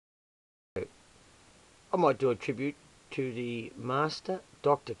I might do a tribute to the master,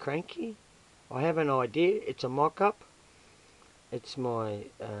 Dr. Cranky. I have an idea. It's a mock-up. It's my,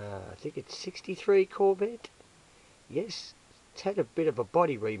 I think it's 63 Corvette. Yes, it's had a bit of a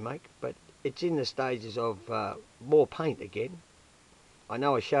body remake, but it's in the stages of more paint again. I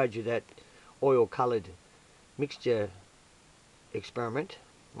know I showed you that oil-coloured mixture experiment.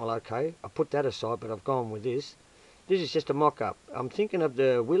 Well, okay, I put that aside, but I've gone with this. This is just a mock-up. I'm thinking of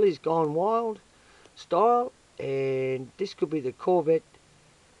the Willys Gone Wild style, and this could be the Corvette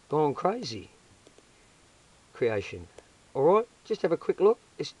Gone Crazy creation. Alright, just have a quick look.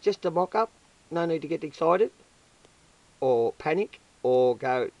 It's just a mock-up. No need to get excited or panic or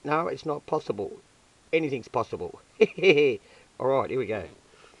go, no, it's not possible. Anything's possible. Alright, here we go.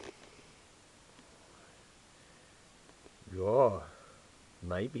 Yeah,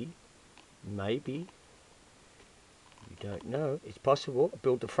 maybe. You don't know. It's possible. I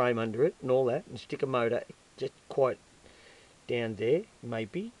built a frame under it and all that and stick a motor just quite down there.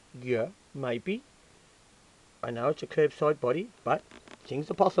 Maybe. Yeah, maybe. I know it's a curbside body, but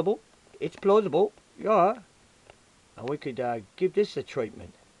things are possible. It's plausible. Yeah. And we could give this a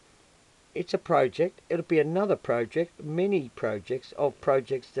treatment. It's a project. It'll be another project. Many projects of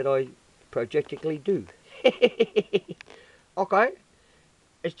projects that I projectically do. Okay.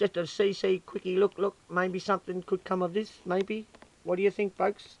 It's just a CC quickie look. Maybe something could come of this. Maybe. What do you think,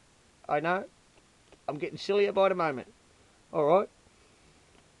 folks? I know. I'm getting sillier by the moment. Alright.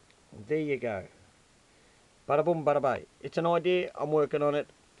 There you go. Bada boom, bada bye. It's an idea. I'm working on it.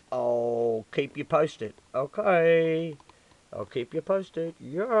 I'll keep you posted. Okay. I'll keep you posted.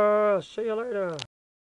 Yeah. See you later.